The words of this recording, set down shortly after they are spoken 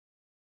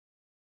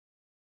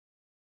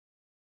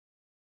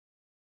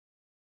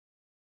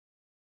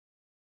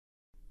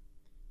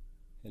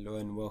Hello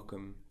and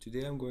welcome.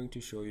 Today I'm going to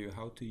show you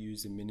how to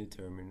use a mini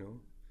terminal.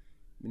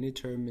 Mini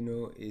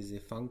terminal is a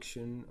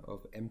function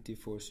of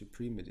MT4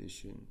 Supreme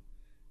Edition.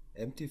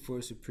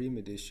 MT4 Supreme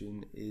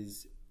Edition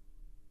is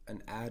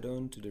an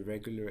add-on to the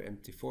regular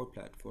MT4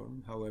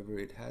 platform. However,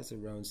 it has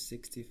around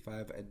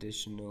 65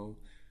 additional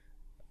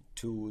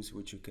tools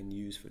which you can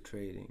use for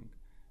trading,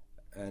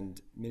 and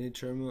mini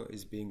terminal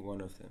is being one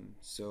of them.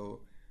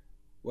 So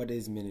what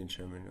is mini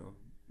terminal?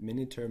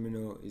 Mini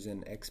terminal is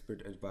an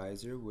expert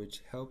advisor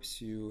which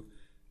helps you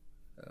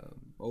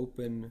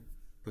open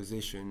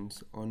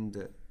positions on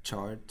the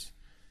chart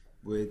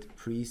with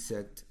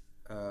preset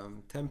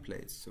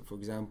templates. So for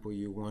example,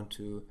 you want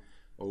to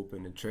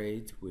open a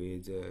trade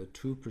with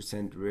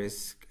 2%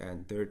 risk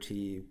and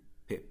 30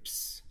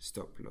 pips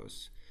stop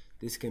loss.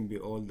 This can be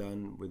all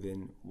done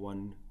within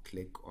one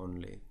click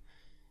only.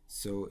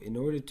 So in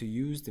order to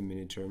use the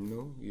mini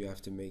terminal, you have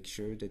to make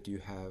sure that you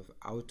have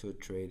auto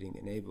trading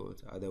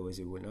enabled, otherwise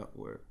it will not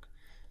work.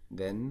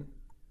 Then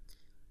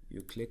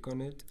you click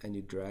on it and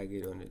you drag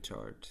it on the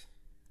chart.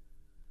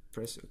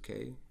 Press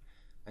OK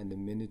and the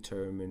mini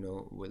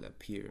terminal will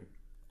appear.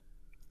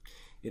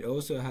 It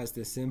also has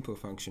the simple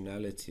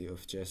functionality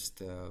of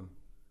just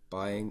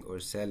buying or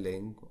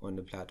selling on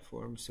the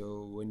platform.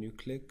 So when you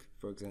click,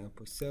 for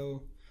example,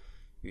 sell,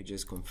 you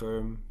just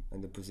confirm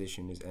and the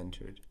position is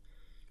entered.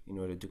 In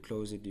order to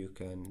close it, you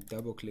can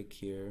double click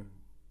here,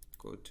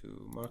 go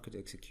to market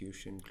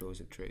execution, close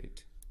a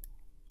trade.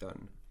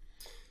 Done.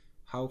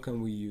 How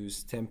can we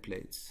use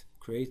templates?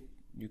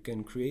 You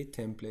can create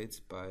templates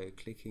by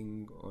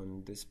clicking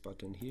on this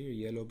button here,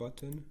 yellow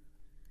button.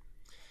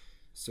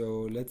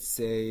 So let's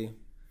say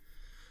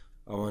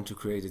I want to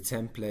create a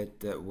template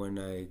that when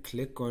I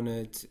click on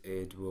it,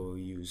 it will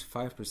use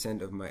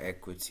 5% of my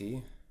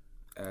equity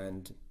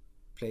and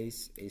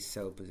place a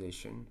sell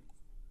position.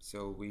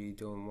 So we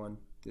don't want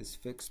this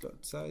fixed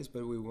lot size,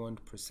 but we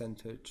want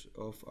percentage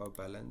of our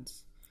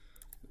balance.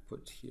 We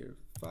put here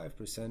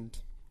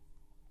 5%.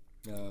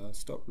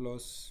 Stop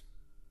loss,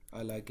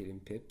 I like it in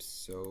pips,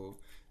 so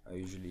I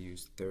usually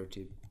use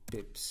 30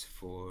 pips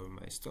for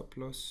my stop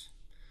loss.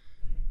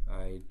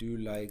 I do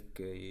like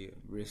a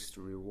risk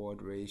to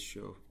reward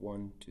ratio of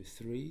 1 to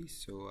 3,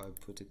 so I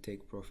put a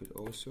take profit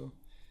also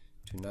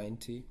to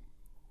 90.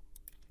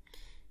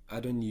 I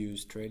don't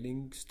use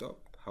trailing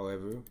stop,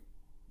 however,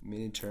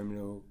 mini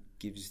terminal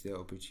gives the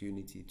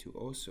opportunity to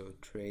also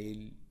trail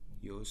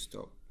your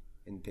stop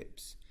in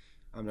pips.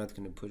 I'm not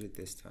going to put it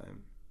this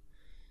time.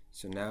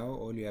 So now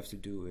all you have to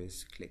do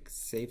is click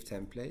save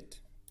template,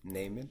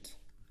 name it.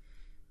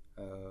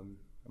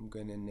 I'm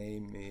going to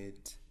name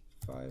it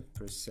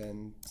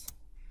 5%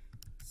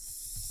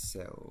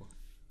 sell.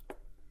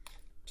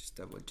 Just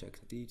double check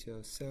the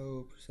details.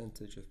 Sell,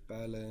 percentage of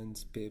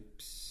balance,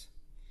 pips.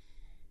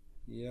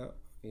 Yeah,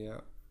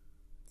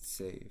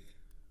 save.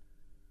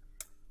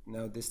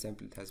 Now this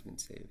template has been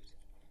saved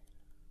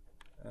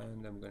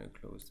and I'm going to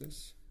close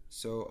this.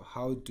 So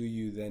how do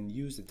you then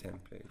use the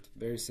template?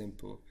 Very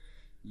simple.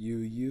 You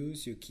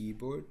use your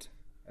keyboard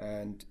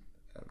and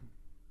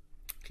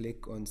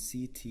click on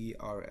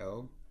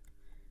CTRL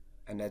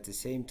and at the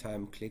same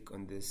time click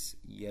on this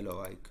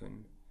yellow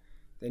icon.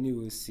 Then you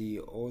will see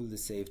all the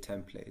saved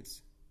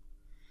templates.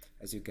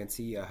 As you can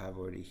see, I have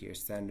already here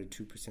standard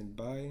 2%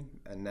 buy,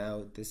 and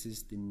now this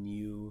is the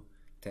new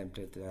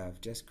template that I have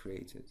just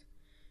created.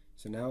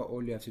 So now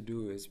all you have to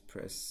do is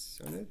press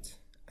on it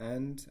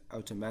and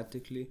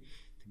automatically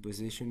the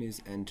position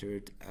is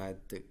entered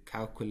at the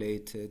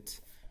calculated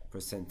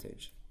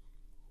percentage.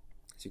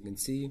 As you can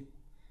see,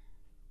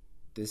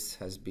 this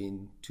has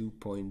been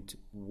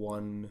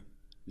 2.1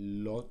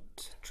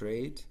 lot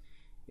trade.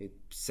 It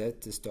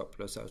set the stop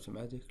loss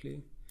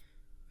automatically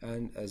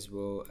and as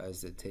well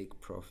as the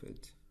take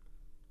profit.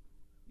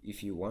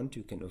 If you want,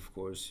 you can of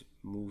course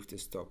move the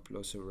stop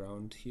loss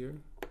around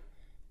here.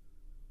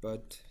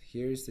 But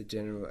here's the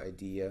general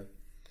idea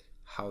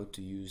how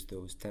to use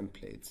those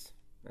templates.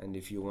 And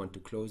if you want to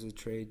close a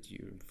trade,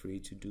 you're free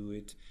to do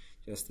it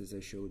just as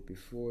I showed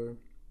before.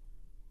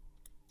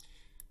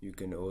 You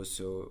can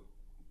also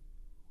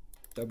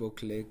double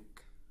click,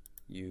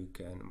 you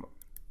can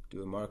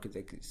do a market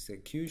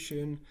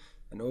execution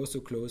and also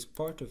close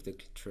part of the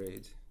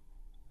trade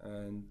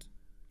and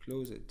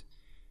close it.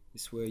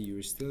 This way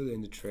you're still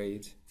in the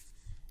trade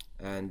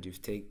and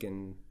you've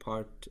taken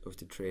part of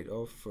the trade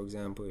off, for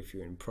example, if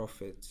you're in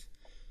profit.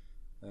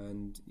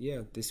 And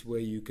yeah, this way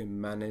you can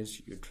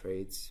manage your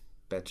trades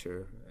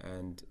better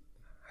and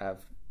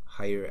have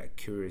higher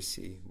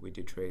accuracy with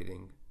your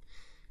trading.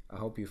 I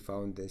hope you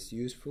found this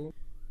useful,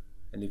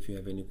 and if you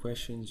have any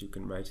questions, you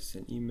can write us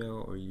an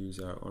email or use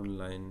our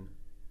online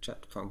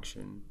chat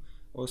function.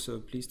 Also,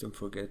 please don't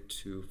forget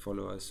to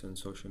follow us on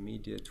social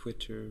media,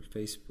 Twitter,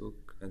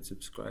 Facebook, and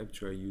subscribe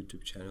to our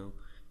YouTube channel.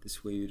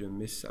 This way you don't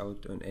miss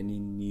out on any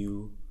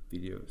new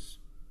videos.